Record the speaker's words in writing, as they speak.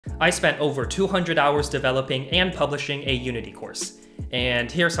I spent over 200 hours developing and publishing a Unity course,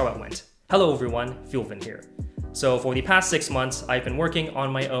 and here's how it went. Hello everyone, Fuelvin here. So for the past 6 months, I've been working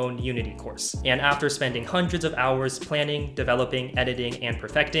on my own Unity course, and after spending hundreds of hours planning, developing, editing, and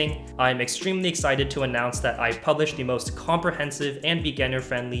perfecting, I'm extremely excited to announce that I've published the most comprehensive and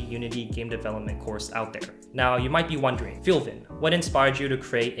beginner-friendly Unity game development course out there. Now, you might be wondering, Fuelvin, what inspired you to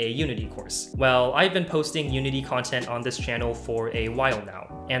create a Unity course? Well, I've been posting Unity content on this channel for a while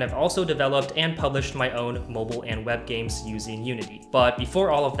now, and I've also developed and published my own mobile and web games using Unity. But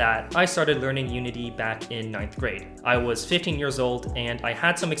before all of that, I started learning Unity back in 9th grade. I was 15 years old and I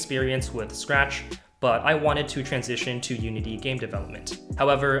had some experience with Scratch, but I wanted to transition to Unity game development.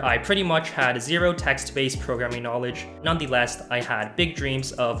 However, I pretty much had zero text-based programming knowledge. Nonetheless, I had big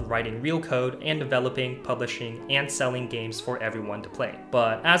dreams of writing real code and developing, publishing, and selling games for everyone to play.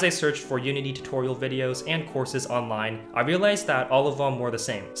 But as I searched for Unity tutorial videos and courses online, I realized that all of them were the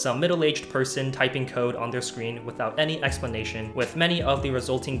same. Some middle-aged person typing code on their screen without any explanation, with many of the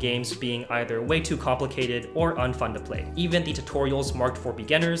resulting games being either way too complicated or unfun to play. Even the tutorials marked for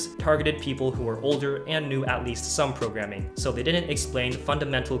beginners targeted people who were older and knew at least some programming, so they didn't explain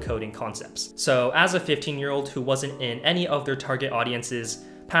fundamental coding concepts. So as a 15-year-old who wasn't in any of their target audiences,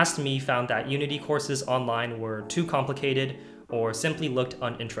 past me found that Unity courses online were too complicated or simply looked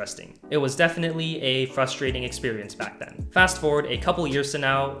uninteresting. It was definitely a frustrating experience back then. Fast forward a couple years to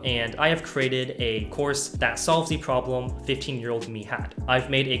now, and I have created a course that solves the problem 15-year-old me had. I've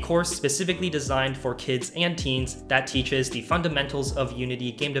made a course specifically designed for kids and teens that teaches the fundamentals of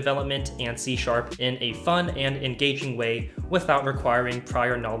Unity game development and C# in a fun and engaging way without requiring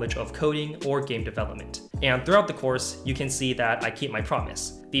prior knowledge of coding or game development. And throughout the course, you can see that I keep my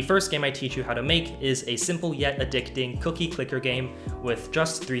promise. The first game I teach you how to make is a simple yet addicting cookie clicker game with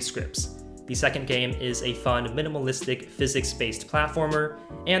just 3 scripts. The second game is a fun, minimalistic, physics-based platformer,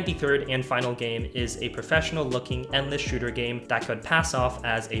 and the third and final game is a professional-looking endless shooter game that could pass off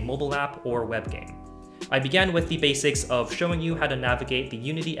as a mobile app or web game. I began with the basics of showing you how to navigate the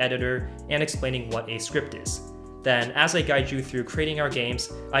Unity editor and explaining what a script is. Then, as I guide you through creating our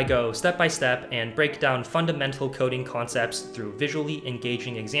games, I go step by step and break down fundamental coding concepts through visually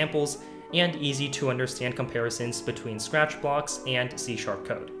engaging examples and easy to understand comparisons between Scratch blocks and C#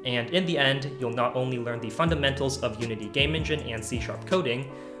 code. And in the end, you'll not only learn the fundamentals of Unity game engine and C#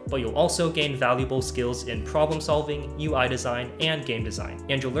 coding, but you'll also gain valuable skills in problem solving, UI design, and game design.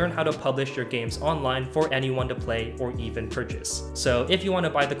 And you'll learn how to publish your games online for anyone to play or even purchase. So if you want to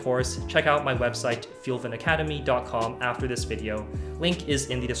buy the course, check out my website, fuelvinacademy.com after this video. Link is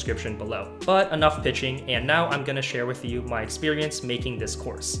in the description below. But enough pitching, and now I'm going to share with you my experience making this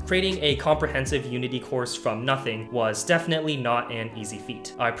course. Creating a comprehensive Unity course from nothing was definitely not an easy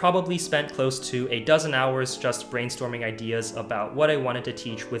feat. I probably spent close to a dozen hours just brainstorming ideas about what I wanted to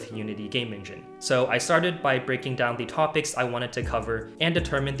teach with Unity game engine. So I started by breaking down the topics I wanted to cover and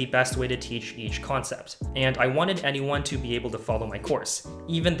determine the best way to teach each concept. And I wanted anyone to be able to follow my course,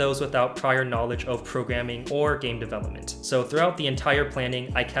 even those without prior knowledge of programming or game development. So throughout the entire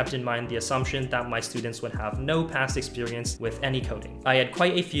planning, I kept in mind the assumption that my students would have no past experience with any coding. I had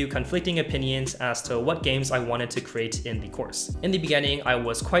quite a few conflicting opinions as to what games I wanted to create in the course. In the beginning, I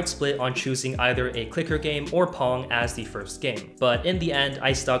was quite split on choosing either a clicker game or Pong as the first game. But in the end,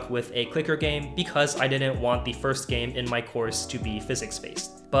 I stuck with a clicker game because I didn't want the first game in my course to be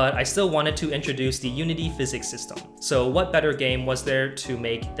physics-based. But I still wanted to introduce the Unity physics system. So what better game was there to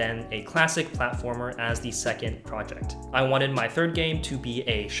make than a classic platformer as the second project? I wanted my third game to be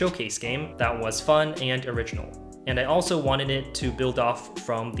a showcase game that was fun and original. And I also wanted it to build off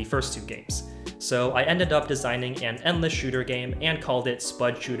from the first 2 games. So I ended up designing an endless shooter game and called it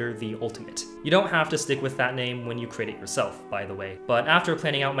Spud Shooter the Ultimate. You don't have to stick with that name when you create it yourself, by the way. But after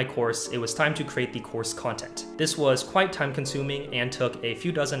planning out my course, it was time to create the course content. This was quite time consuming and took a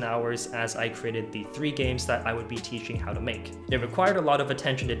few dozen hours as I created the 3 games that I would be teaching how to make. It required a lot of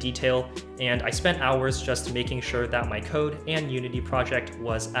attention to detail, and I spent hours just making sure that my code and Unity project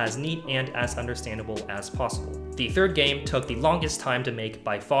was as neat and as understandable as possible. The third game took the longest time to make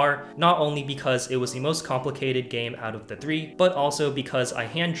by far, not only because it was the most complicated game out of the 3, but also because I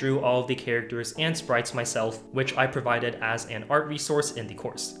hand drew all of the characters and sprites myself, which I provided as an art resource in the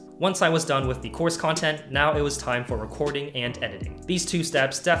course. Once I was done with the course content, now it was time for recording and editing. These 2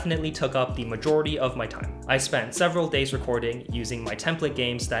 steps definitely took up the majority of my time. I spent several days recording using my template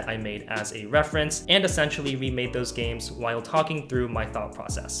games that I made as a reference and essentially remade those games while talking through my thought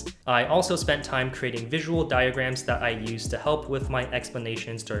process. I also spent time creating visual diagrams that I used to help with my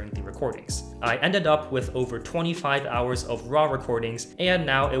explanations during the recordings. I ended up with over 25 hours of raw recordings, and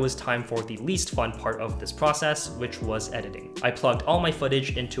now it was time for the least fun part of this process, which was editing. I plugged all my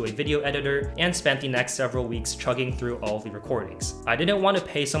footage into into a video editor and spent the next several weeks chugging through all the recordings. I didn't want to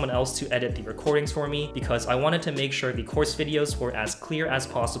pay someone else to edit the recordings for me because I wanted to make sure the course videos were as clear as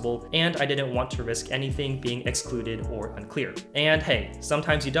possible, and I didn't want to risk anything being excluded or unclear. And hey,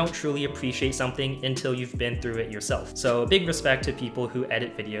 sometimes you don't truly appreciate something until you've been through it yourself. So big respect to people who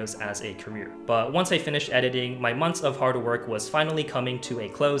edit videos as a career. But once I finished editing, my months of hard work was finally coming to a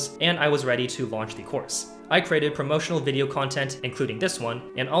close, and I was ready to launch the course. I created promotional video content, including this one,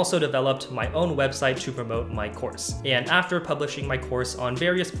 and also developed my own website to promote my course. And after publishing my course on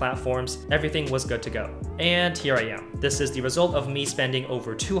various platforms, everything was good to go. And here I am. This is the result of me spending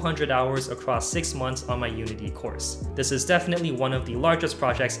over 200 hours across 6 months on my Unity course. This is definitely one of the largest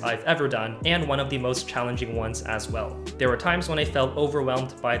projects I've ever done, and one of the most challenging ones as well. There were times when I felt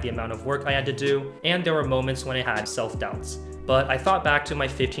overwhelmed by the amount of work I had to do, and there were moments when I had self-doubts. But I thought back to my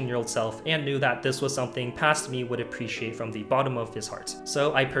 15-year-old self and knew that this was something past me would appreciate from the bottom of his heart.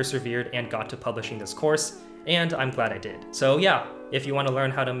 So I persevered and got to publishing this course, and I'm glad I did. So yeah, if you want to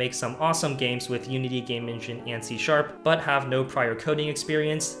learn how to make some awesome games with Unity Game Engine and C#, but have no prior coding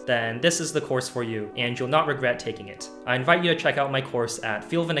experience, then this is the course for you, and you'll not regret taking it. I invite you to check out my course at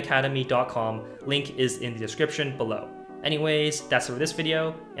fuelvinacademy.com, link is in the description below. Anyways, that's it for this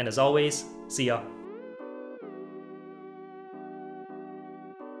video, and as always, see ya.